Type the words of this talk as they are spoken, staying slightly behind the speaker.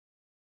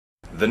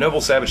The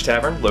Noble Savage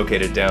Tavern,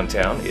 located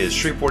downtown, is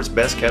Shreveport's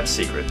best-kept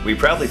secret. We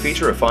proudly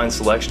feature a fine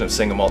selection of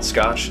single malt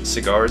scotch,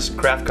 cigars,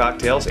 craft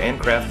cocktails, and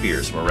craft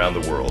beers from around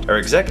the world. Our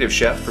executive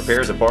chef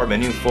prepares a bar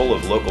menu full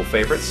of local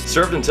favorites,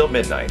 served until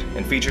midnight,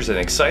 and features an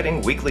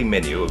exciting weekly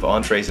menu of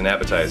entrees and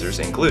appetizers,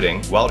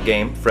 including wild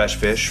game, fresh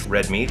fish,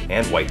 red meat,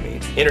 and white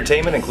meat.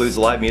 Entertainment includes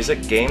live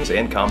music, games,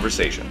 and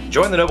conversation.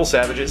 Join the Noble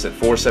Savages at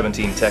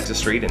 417 Texas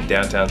Street in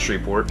downtown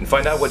Shreveport and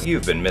find out what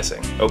you've been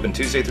missing. Open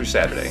Tuesday through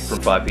Saturday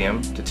from 5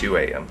 p.m. to 2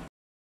 a.m.